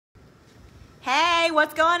Hey,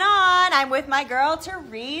 what's going on? I'm with my girl,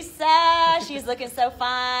 Teresa. She's looking so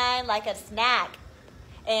fine, like a snack.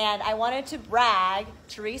 And I wanted to brag.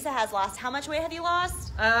 Teresa has lost, how much weight have you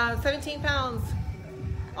lost? 17 pounds.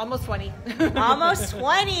 Almost 20. Almost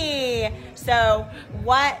 20. So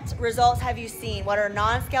what results have you seen? What are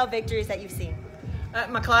non-scale victories that you've seen?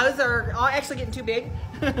 My clothes are actually getting too big.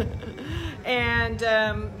 And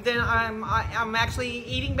then I'm actually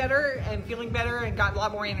eating better and feeling better and got a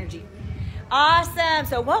lot more energy. Awesome.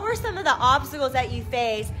 So what were some of the obstacles that you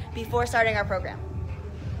faced before starting our program?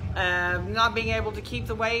 Not being able to keep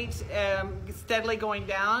the weight steadily going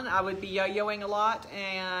down. I would be yo-yoing a lot,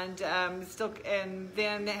 and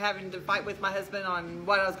then having to fight with my husband on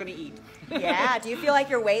what I was going to eat. Yeah. Do you feel like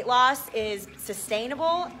your weight loss is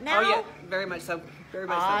sustainable now? Oh yeah, very much so. Very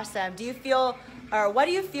much so. Awesome. Do you feel, or what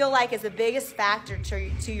do you feel like is the biggest factor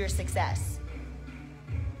to your success?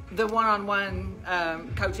 The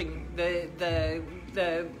one-on-one coaching, the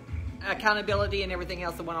accountability, and everything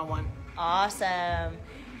else. The one-on-one. Awesome.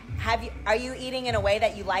 Are you eating in a way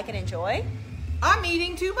that you like and enjoy? I'm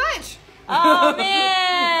eating too much. Oh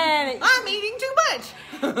man! I'm eating too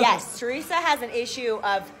much. Yes, Teresa has an issue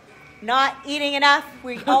of not eating enough.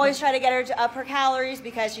 We always try to get her to up her calories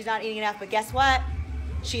because she's not eating enough. But guess what?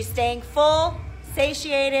 She's staying full,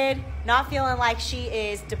 satiated, not feeling like she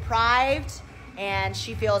is deprived, and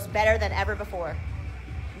she feels better than ever before.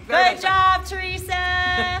 Good job,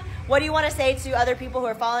 Teresa. What do you want to say to other people who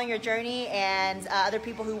are following your journey and other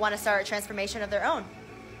people who want to start a transformation of their own?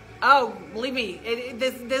 Oh, believe me,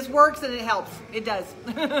 this works and it helps. It does.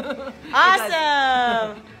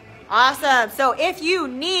 Awesome. Awesome. So if you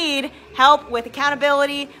need help with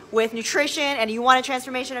accountability, with nutrition, and you want a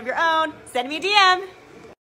transformation of your own, send me a DM.